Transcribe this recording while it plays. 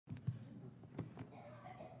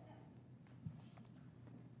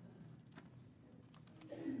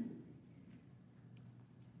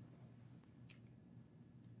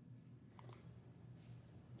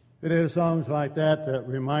It is songs like that that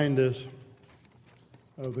remind us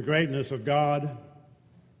of the greatness of God,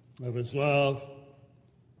 of His love,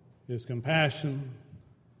 His compassion,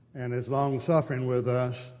 and His long-suffering with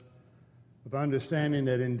us, of understanding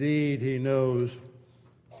that indeed He knows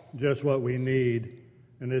just what we need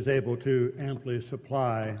and is able to amply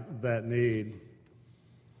supply that need.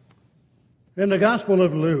 In the Gospel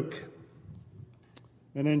of Luke,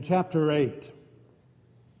 and in chapter 8,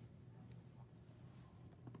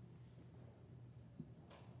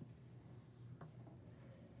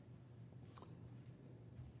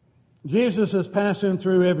 Jesus is passing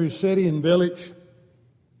through every city and village.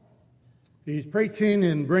 He's preaching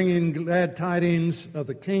and bringing glad tidings of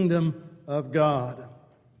the kingdom of God.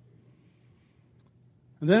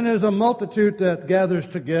 And then there's a multitude that gathers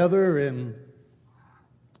together, and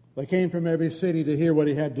they came from every city to hear what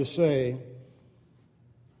he had to say.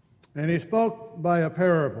 And he spoke by a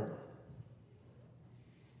parable.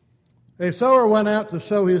 A sower went out to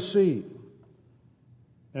sow his seed.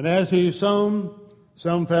 And as he sown,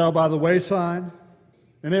 some fell by the wayside,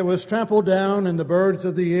 and it was trampled down, and the birds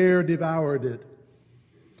of the air devoured it.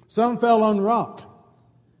 Some fell on rock,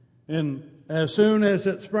 and as soon as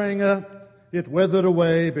it sprang up, it withered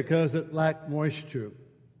away because it lacked moisture.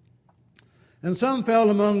 And some fell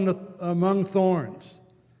among thorns,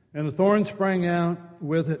 and the thorns sprang out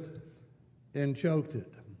with it and choked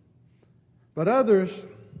it. But others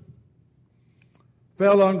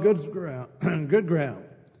fell on good ground,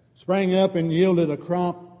 sprang up and yielded a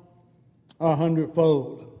crop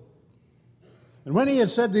 100-fold. And when he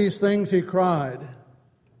had said these things, he cried,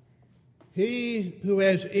 "He who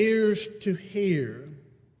has ears to hear,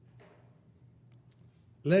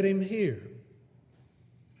 let him hear."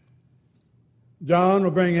 John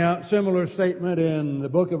will bring out similar statement in the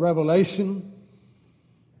book of Revelation,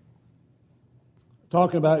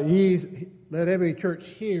 talking about let every church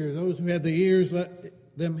hear. Those who have the ears,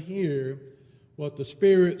 let them hear what the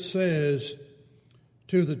Spirit says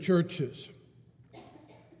to the churches.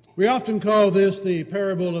 We often call this the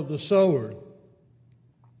parable of the sower.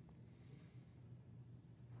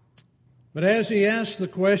 But as he asks the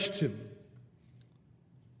question,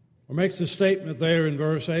 or makes a statement there in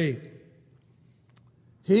verse 8,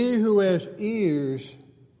 he who has ears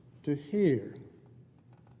to hear,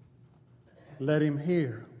 let him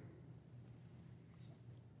hear.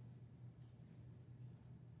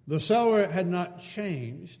 The sower had not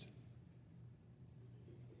changed.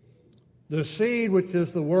 The seed, which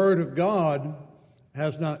is the Word of God,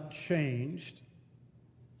 has not changed.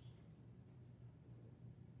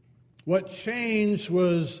 What changed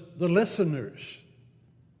was the listeners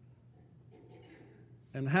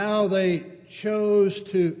and how they chose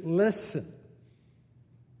to listen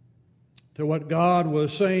to what God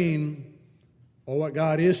was saying, or what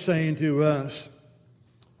God is saying to us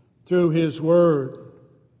through His Word.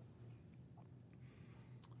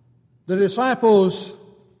 The disciples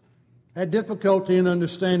had difficulty in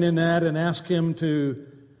understanding that and asked him to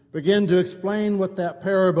begin to explain what that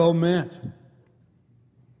parable meant.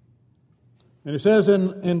 And it says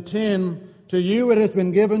in 10, "To you it has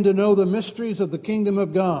been given to know the mysteries of the kingdom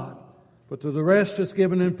of God, but to the rest it's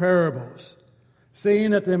given in parables,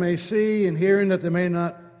 seeing that they may see and hearing that they may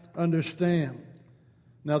not understand."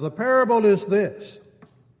 Now the parable is this: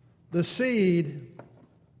 the seed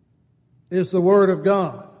is the Word of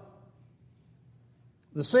God.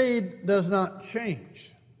 The seed does not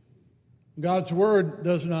change. God's Word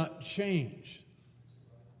does not change.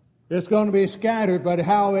 It's going to be scattered, but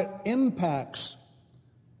how it impacts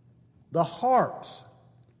the hearts,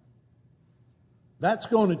 that's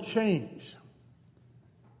going to change.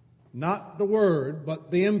 Not the Word,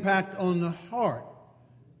 but the impact on the heart,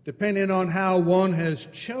 depending on how one has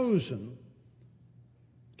chosen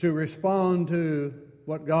to respond to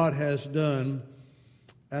what God has done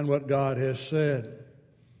and what God has said.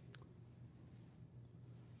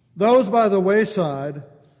 Those by the wayside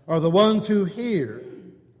are the ones who hear.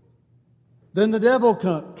 Then the devil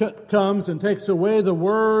comes and takes away the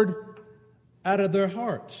Word out of their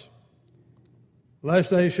hearts, lest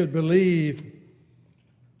they should believe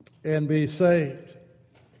and be saved.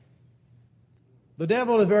 The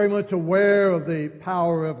devil is very much aware of the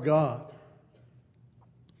power of God.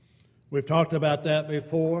 We've talked about that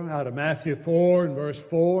before, out of Matthew 4 and verse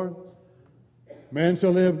 4. Man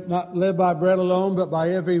shall not live by bread alone, but by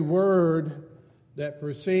every word that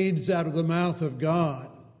proceeds out of the mouth of God.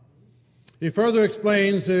 He further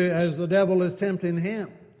explains as the devil is tempting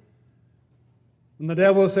him. And the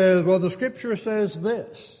devil says, well, the Scripture says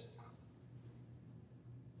this.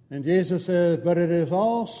 And Jesus says, but it is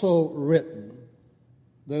also written.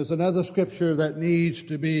 There's another Scripture that needs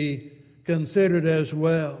to be considered as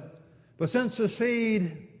well. But since the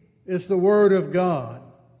seed is the Word of God,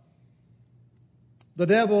 the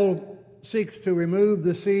devil seeks to remove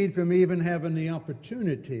the seed from even having the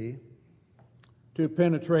opportunity to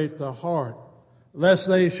penetrate the heart, lest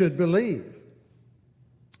they should believe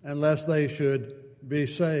and lest they should be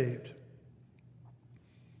saved.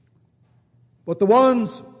 But the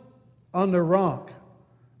ones on the rock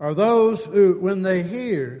are those who, when they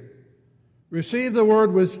hear, receive the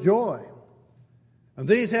word with joy. And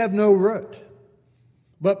these have no root,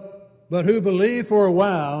 but who believe for a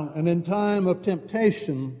while and in time of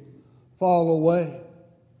temptation fall away.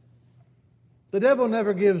 The devil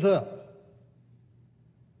never gives up,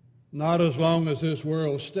 not as long as this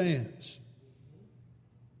world stands.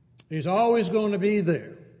 He's always going to be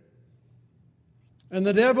there. And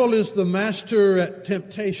the devil is the master at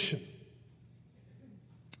temptation.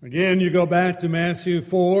 Again, you go back to Matthew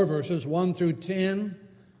 4, verses 1 through 10,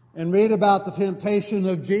 and read about the temptation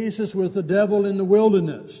of Jesus with the devil in the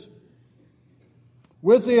wilderness,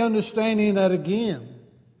 with the understanding that, again,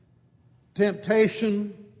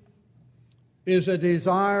 temptation is a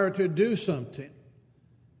desire to do something.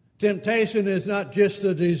 Temptation is not just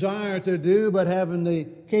the desire to do, but having the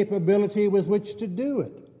capability with which to do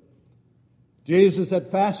it. Jesus had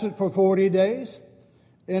fasted for 40 days,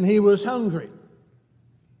 and he was hungry.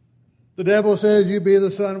 The devil says, "You be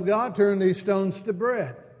the Son of God, turn these stones to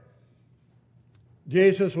bread."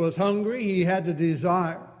 Jesus was hungry. He had the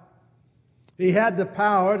desire. He had the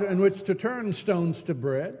power in which to turn stones to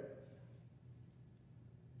bread.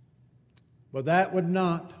 But that would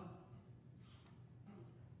not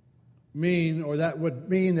mean, or that would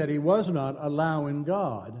mean that he was not allowing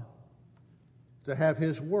God to have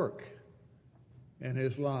his work in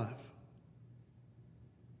his life.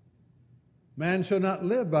 Man shall not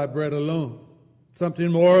live by bread alone,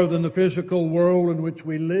 something more than the physical world in which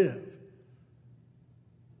we live.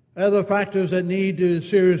 Other factors that need to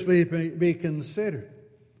seriously be considered.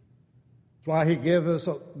 That's why he gives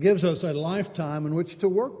us a lifetime in which to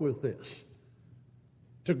work with this,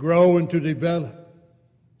 to grow and to develop,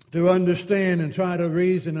 to understand and try to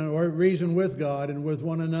reason with God and with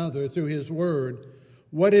one another through his word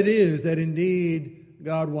what it is that indeed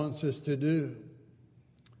God wants us to do.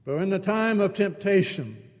 But in the time of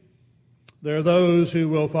temptation, there are those who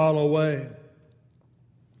will fall away.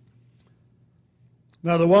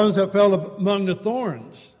 Now, the ones that fell among the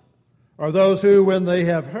thorns are those who, when they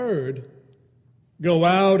have heard, go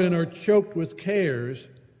out and are choked with cares,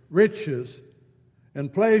 riches,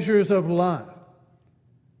 and pleasures of life,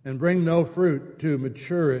 and bring no fruit to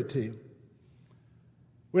maturity.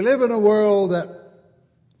 We live in a world that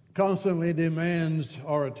constantly demands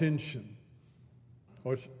our attention,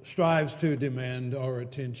 or strives to demand our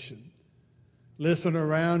attention. Listen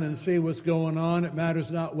around and see what's going on. It matters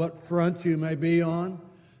not what front you may be on.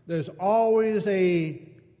 There's always a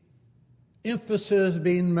emphasis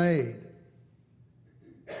being made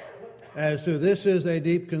as to this is a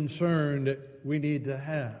deep concern that we need to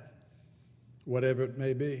have, whatever it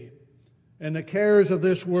may be. And the cares of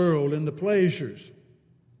this world and the pleasures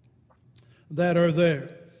that are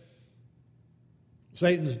there.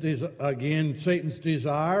 Satan's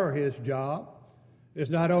desire, or his job, is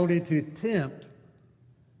not only to tempt,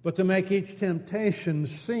 but to make each temptation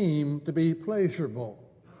seem to be pleasurable.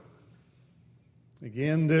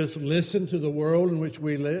 Again, just listen to the world in which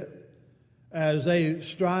we live as they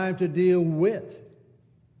strive to deal with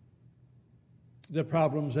the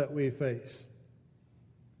problems that we face.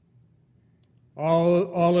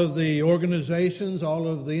 All of the organizations, all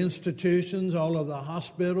of the institutions, all of the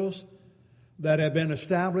hospitals that have been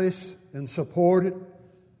established and supported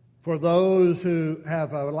for those who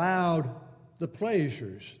have allowed the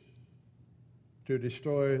pleasures to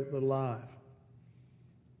destroy the life.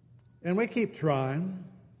 And we keep trying.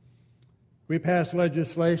 We pass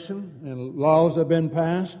legislation and laws have been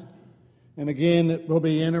passed. And again, it will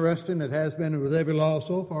be interesting, it has been with every law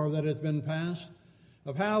so far that has been passed,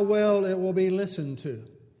 of how well it will be listened to.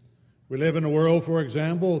 We live in a world, for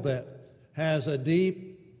example, that has a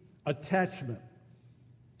deep attachment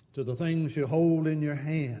to the things you hold in your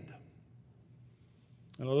hand.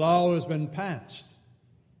 And a law has been passed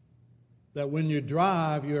that when you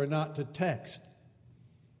drive, you are not to text.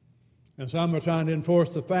 And some are trying to enforce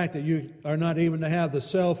the fact that you are not even to have the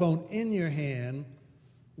cell phone in your hand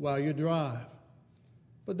while you drive.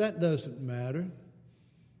 But that doesn't matter.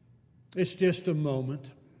 It's just a moment.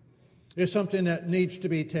 It's something that needs to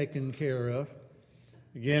be taken care of.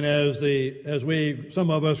 Again, as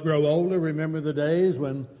some of us grow older, remember the days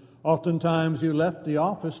when oftentimes you left the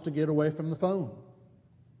office to get away from the phone.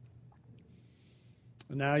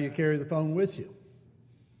 And now you carry the phone with you.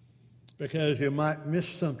 because you might miss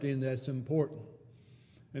something that's important.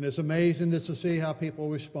 And it's amazing just to see how people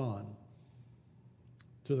respond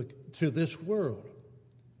to this world.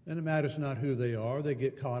 And it matters not who they are, they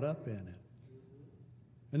get caught up in it.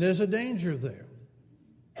 And there's a danger there.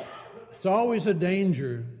 It's always a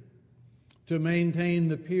danger to maintain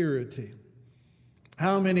the purity.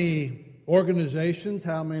 How many organizations,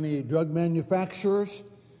 how many drug manufacturers,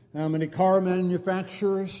 how many car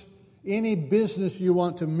manufacturers, any business you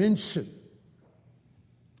want to mention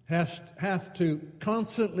have to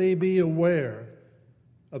constantly be aware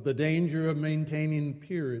of the danger of maintaining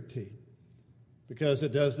purity, because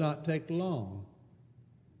it does not take long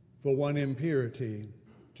for one impurity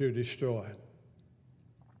to destroy.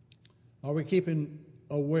 Are we keeping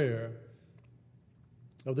aware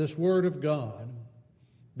of this Word of God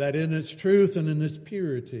that in its truth and in its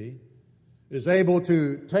purity is able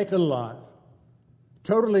to take a life,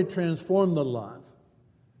 totally transform the life,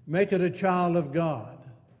 make it a child of God,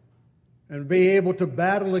 and be able to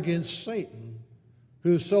battle against Satan,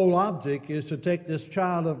 whose sole object is to take this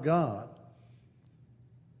child of God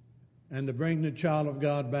and to bring the child of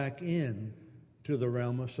God back in to the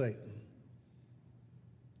realm of Satan.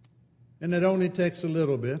 And it only takes a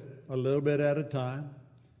little bit at a time.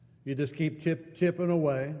 You just keep chipping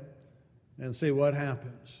away and see what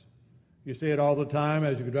happens. You see it all the time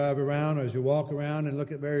as you drive around, as you walk around and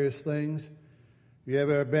look at various things. You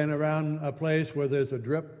ever been around a place where there's a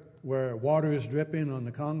drip, where water is dripping on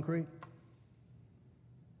the concrete?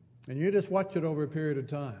 And you just watch it over a period of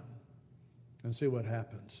time and see what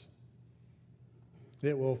happens.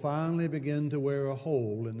 It will finally begin to wear a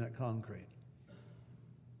hole in that concrete.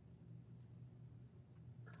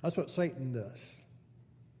 That's what Satan does.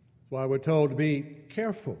 That's why we're told to be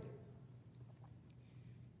careful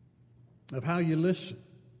of how you listen.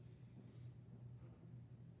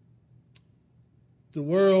 The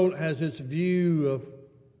world has its view of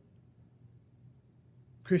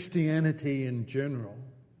Christianity in general,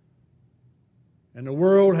 and the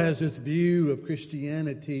world has its view of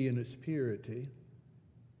Christianity and its purity.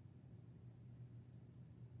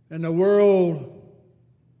 And the world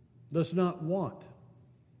does not want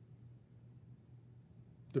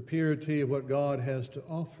the purity of what God has to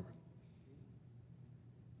offer.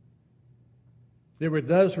 It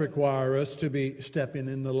does require us to be stepping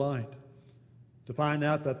in the light, to find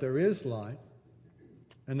out that there is light,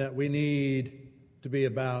 and that we need to be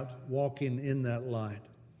about walking in that light.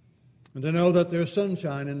 And to know that there's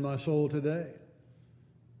sunshine in my soul today.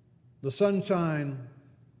 The sunshine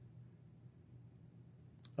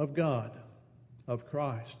of God, of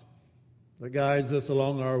Christ, that guides us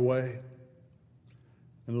along our way.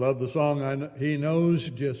 And love the song, He knows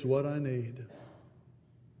just what I need.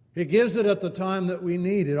 He gives it at the time that we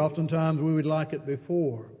need it. Oftentimes we would like it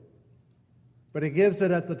before. But He gives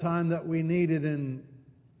it at the time that we need it, and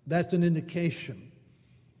that's an indication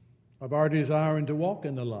of our desiring to walk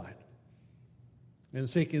in the light and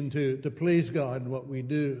seeking to please God in what we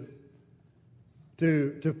do,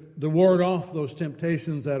 to ward off those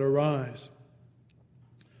temptations that arise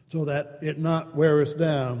so that it not wear us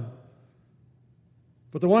down.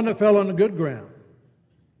 But the one that fell on the good ground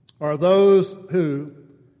are those who,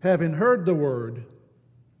 having heard the word,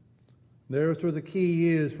 there's where the key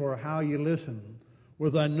is for how you listen,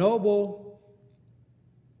 with a noble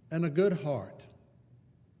and a good heart.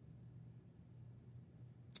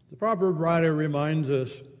 The proverb writer reminds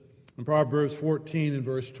us in Proverbs 14 and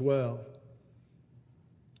verse 12,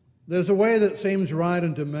 there's a way that seems right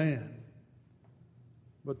unto man,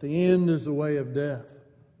 but the end is the way of death.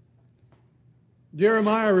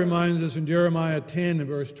 Jeremiah reminds us in Jeremiah 10 and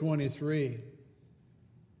verse 23,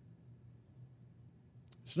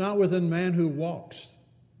 it's not within man who walks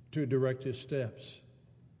to direct his steps.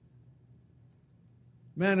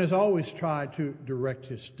 Man has always tried to direct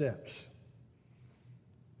his steps.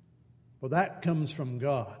 Well, that comes from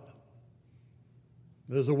God.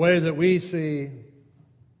 There's a way that we see,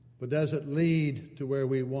 but does it lead to where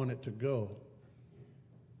we want it to go?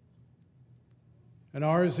 And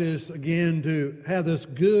ours is, again, to have this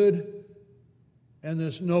good and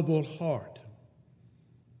this noble heart.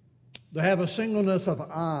 To have a singleness of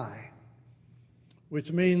eye,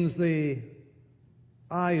 which means the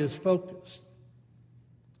eye is focused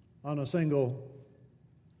on a single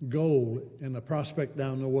goal and a prospect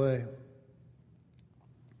down the way.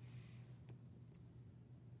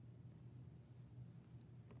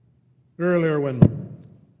 Earlier when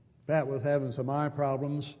Pat was having some eye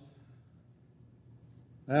problems,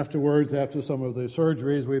 afterwards, after some of the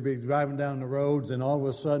surgeries, we'd be driving down the roads, and all of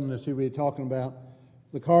a sudden, as she'd be talking about,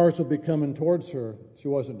 the cars would be coming towards her. She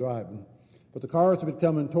wasn't driving, but the cars would be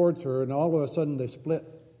coming towards her, and all of a sudden they split.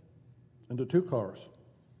 into two cars.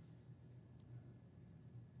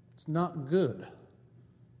 It's not good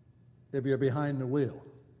if you're behind the wheel.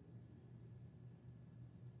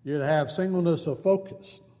 You'd have singleness of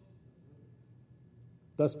focus.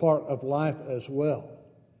 That's part of life as well.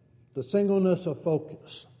 The singleness of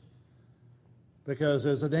focus. Because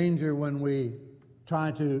there's a danger when we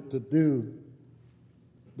try to do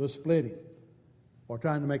the splitting or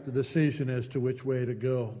trying to make the decision as to which way to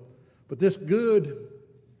go. But this good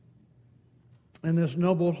and this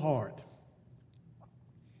noble heart,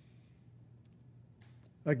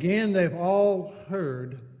 again, they've all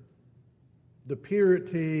heard the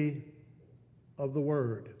purity of the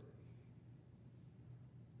Word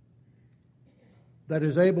that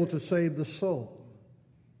is able to save the soul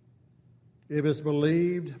if it's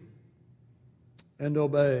believed and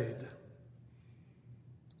obeyed.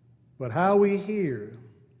 But how we hear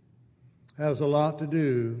has a lot to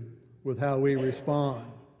do with how we respond.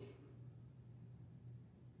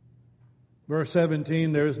 Verse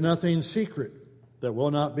 17, there is nothing secret that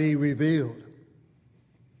will not be revealed,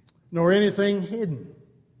 nor anything hidden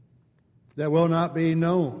that will not be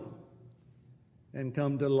known and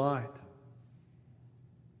come to light.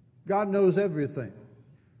 God knows everything.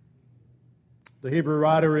 The Hebrew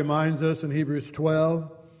writer reminds us in Hebrews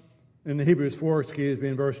 4,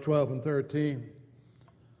 in verse 12 and 13,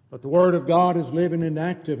 that the Word of God is living and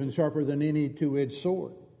active and sharper than any two-edged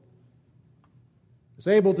sword. It's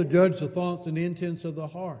able to judge the thoughts and the intents of the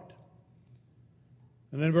heart.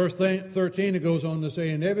 And in verse 13 it goes on to say,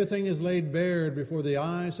 and everything is laid bare before the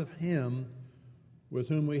eyes of Him with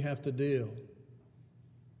whom we have to deal.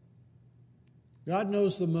 God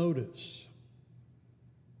knows the motives.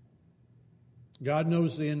 God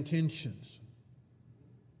knows the intentions.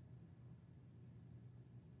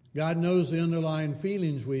 God knows the underlying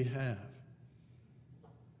feelings we have.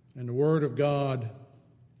 And the Word of God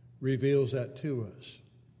reveals that to us.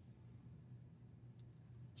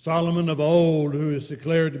 Solomon of old, who is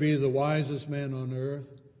declared to be the wisest man on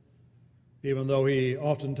earth, even though he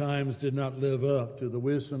oftentimes did not live up to the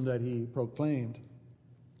wisdom that he proclaimed,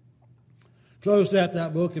 closed out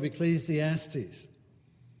that book of Ecclesiastes,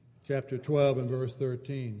 chapter 12 and verse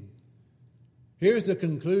 13. Here's the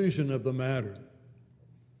conclusion of the matter.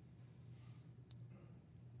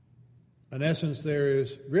 In essence,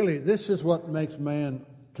 this is what makes man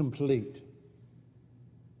complete.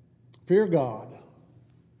 Fear God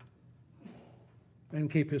and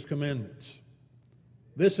keep His commandments.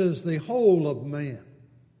 This is the whole of man.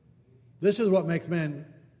 This is what makes man,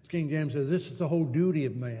 King James says, this is the whole duty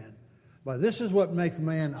of man. But this is what makes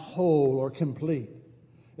man whole or complete,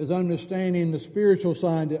 is understanding the spiritual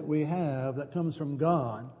side that we have that comes from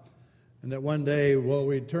God, and that one day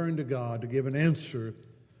we turn to God to give an answer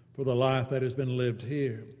for the life that has been lived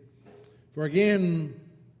here. For again,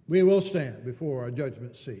 we will stand before our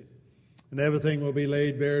judgment seat, and everything will be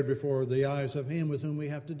laid bare before the eyes of Him with whom we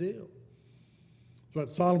have to deal. That's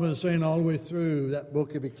what Solomon is saying all the way through that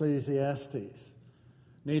book of Ecclesiastes.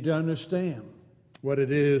 Need to understand what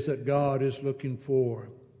it is that God is looking for.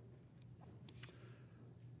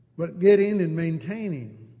 But getting and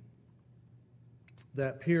maintaining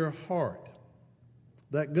that pure heart,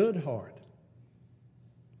 that good heart.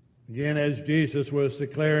 Again, as Jesus was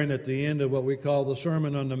declaring at the end of what we call the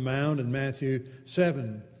Sermon on the Mount in Matthew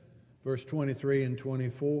 7, verse 23 and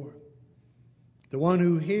 24. The one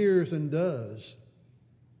who hears and does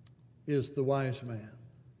is the wise man.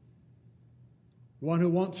 The one who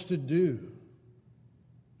wants to do.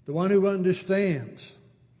 The one who understands.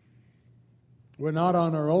 We're not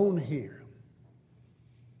on our own here.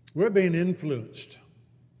 We're being influenced.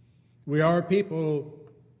 We are people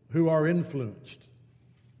who are influenced.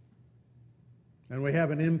 And we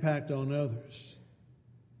have an impact on others.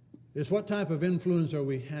 It's what type of influence are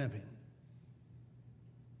we having?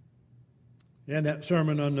 In that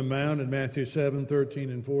Sermon on the Mount in Matthew 7, 13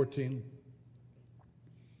 and 14,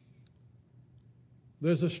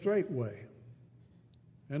 there's a straight way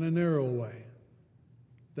and a narrow way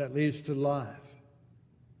that leads to life.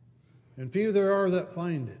 And few there are that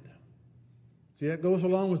find it. See, that goes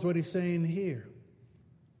along with what he's saying here.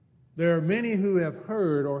 There are many who have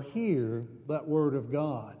heard or hear that word of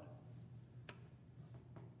God.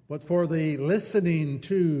 But for the listening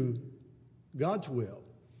to God's will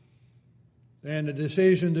and the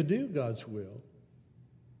decision to do God's will,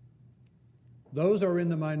 those are in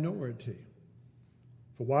the minority.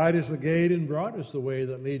 For wide is the gate and broad is the way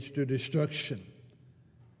that leads to destruction,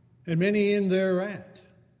 and many in thereat,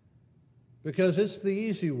 because it's the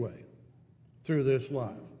easy way through this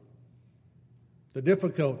life. The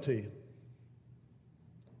difficulty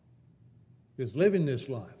is living this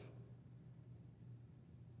life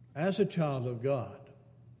as a child of God.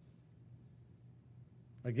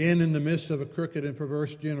 Again, in the midst of a crooked and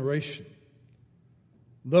perverse generation,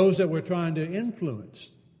 those that we're trying to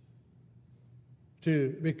influence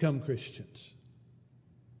to become Christians,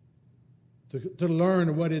 to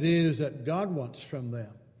learn what it is that God wants from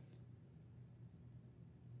them.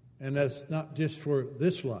 And that's not just for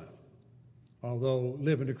this life, although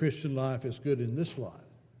living a Christian life is good in this life,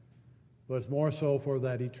 but it's more so for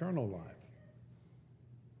that eternal life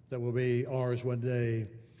that will be ours one day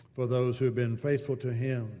for those who have been faithful to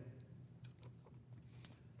Him.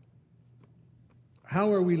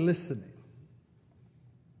 How are we listening?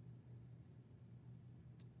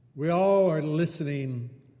 We all are listening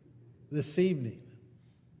this evening,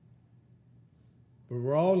 but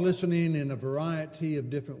we're all listening in a variety of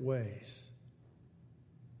different ways.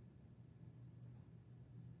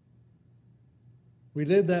 We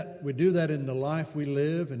do that in the life we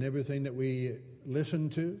live and everything that we listen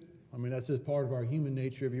to. I mean, that's just part of our human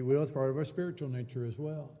nature, if you will. It's part of our spiritual nature as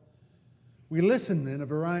well. We listen in a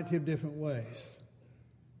variety of different ways.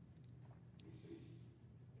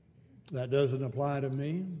 That doesn't apply to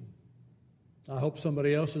me. I hope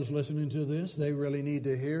somebody else is listening to this. They really need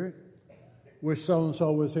to hear it. Wish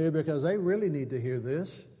so-and-so was here because they really need to hear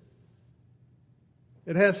this.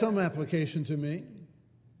 It has some application to me.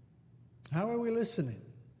 How are we listening?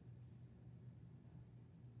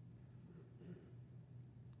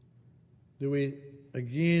 Do we,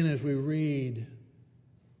 again, as we read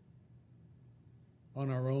on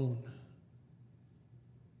our own,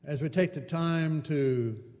 as we take the time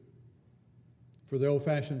for the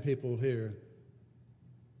old-fashioned people here,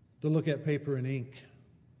 to look at paper and ink,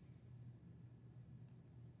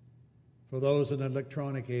 for those in an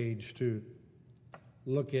electronic age to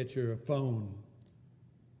look at your phone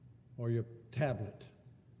or your tablet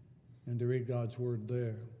and to read God's Word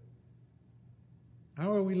there.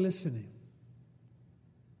 How are we listening?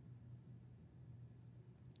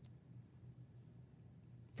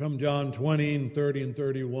 From John 20 and 30 and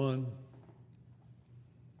 31,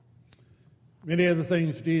 many of the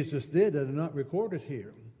things Jesus did that are not recorded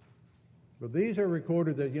here. But these are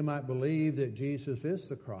recorded that you might believe that Jesus is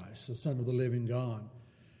the Christ, the Son of the living God.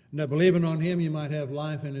 And that believing on Him you might have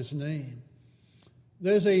life in His name.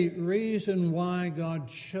 There's a reason why God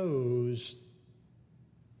chose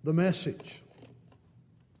the message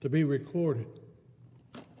to be recorded.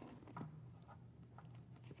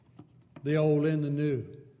 The old and the new.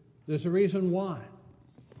 There's a reason why.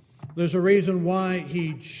 There's a reason why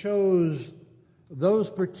He chose those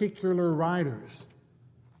particular writers.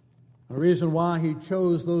 A reason why He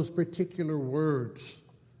chose those particular words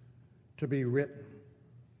to be written.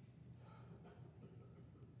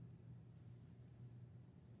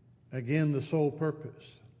 Again, the sole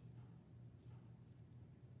purpose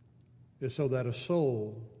is so that a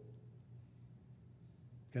soul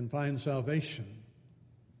can find salvation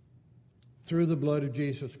through the blood of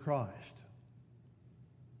Jesus Christ.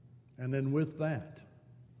 And then with that,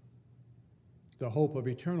 the hope of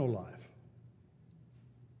eternal life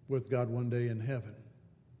with God one day in heaven.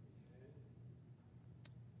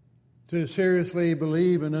 To seriously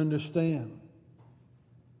believe and understand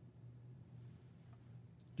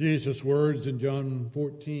Jesus' words in John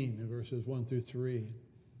 14, verses 1 through 3.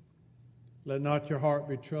 Let not your heart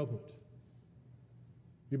be troubled.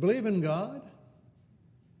 You believe in God?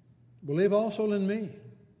 Believe also in me.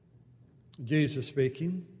 Jesus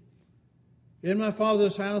speaking. In my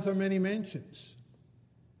Father's house are many mansions.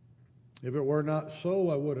 If it were not so,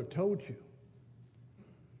 I would have told you.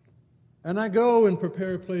 And I go and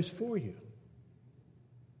prepare a place for you,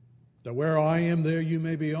 that where I am, there you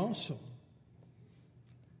may be also.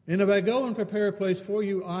 And if I go and prepare a place for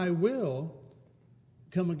you, I will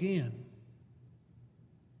come again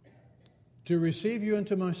to receive you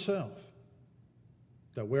unto myself,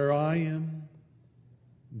 that where I am,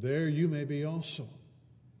 there you may be also.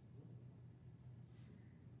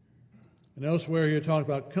 And elsewhere you talk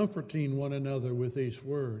about comforting one another with these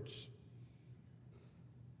words.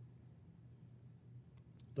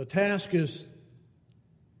 The task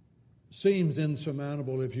seems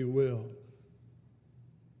insurmountable, if you will.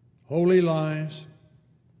 Holy lives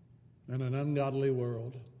in an ungodly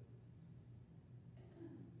world.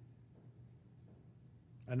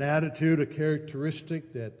 An attitude, a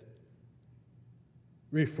characteristic that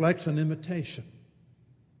reflects an imitation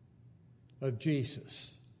of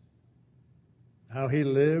Jesus. How He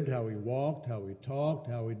lived, how He walked, how He talked,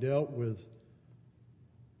 how He dealt with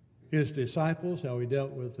His disciples, how He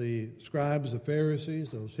dealt with the scribes, the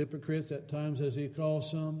Pharisees, those hypocrites at times as He calls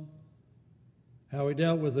some. How He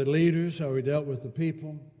dealt with the leaders, how He dealt with the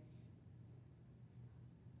people.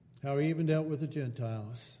 How He even dealt with the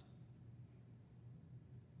Gentiles.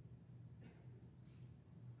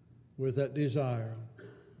 with that desire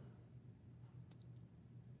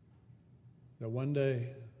that one day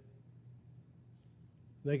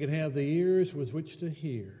they can have the ears with which to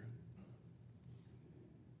hear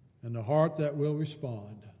and a heart that will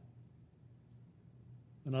respond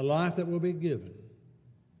and a life that will be given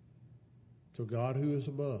to God who is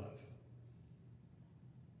above.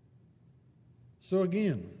 So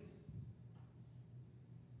again,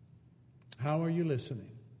 how are you listening?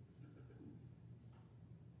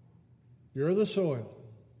 You're the soil.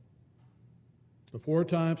 The 4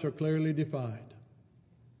 types are clearly defined.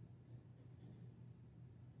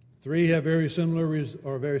 3 have very similar results.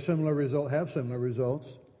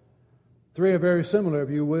 3 are very similar, if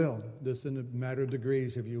you will, just in a matter of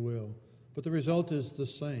degrees, if you will. But the result is the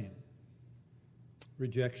same.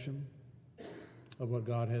 Rejection of what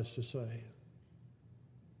God has to say.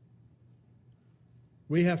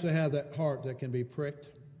 We have to have that heart that can be pricked,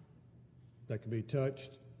 that can be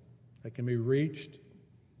touched, that can be reached,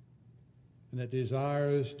 and that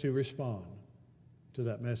desires to respond to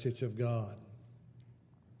that message of God.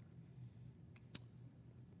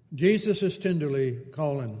 Jesus is tenderly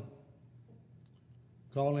calling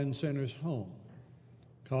sinners home,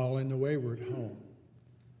 calling the wayward home.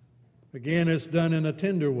 Again, it's done in a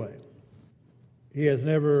tender way. He has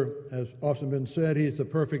never, as often been said, he's the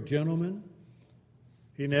perfect gentleman.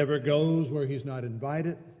 He never goes where he's not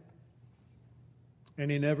invited,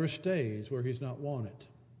 and he never stays where he's not wanted.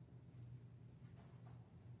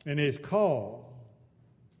 And his call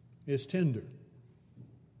is tender.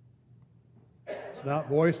 It's not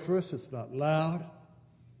boisterous, it's not loud.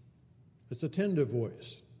 It's a tender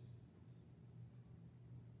voice.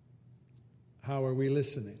 How are we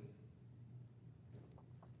listening?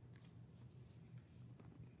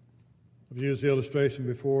 I've used the illustration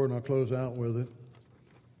before, and I'll close out with it.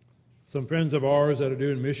 Some friends of ours that are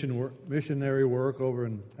doing missionary work over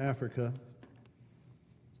in Africa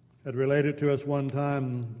had related to us one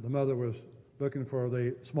time the mother was looking for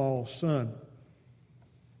the small son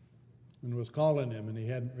and was calling him, and he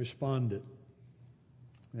hadn't responded.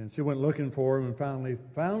 And she went looking for him and finally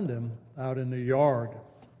found him out in the yard.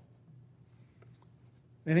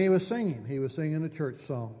 And he was singing. He was singing a church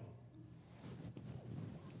song.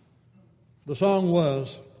 The song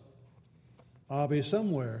was, "I'll be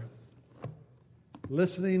somewhere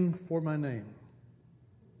listening for my name."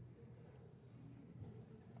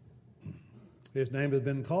 His name had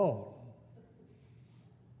been called.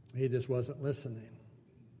 He just wasn't listening.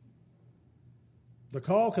 The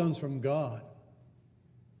call comes from God.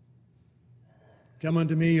 "Come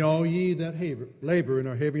unto me, all ye that labor and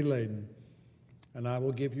are heavy laden, and I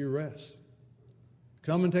will give you rest.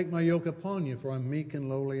 Come and take my yoke upon you, for I'm meek and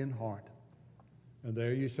lowly in heart, and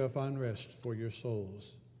there you shall find rest for your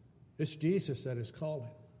souls." It's Jesus that is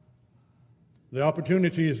calling. The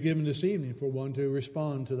opportunity is given this evening for one to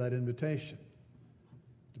respond to that invitation,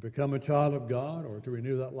 to become a child of God or to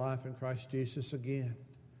renew that life in Christ Jesus again.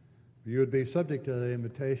 If you would be subject to that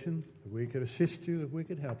invitation, if we could assist you, if we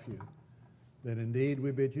could help you, then indeed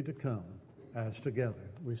we bid you to come as together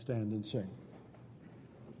we stand and sing.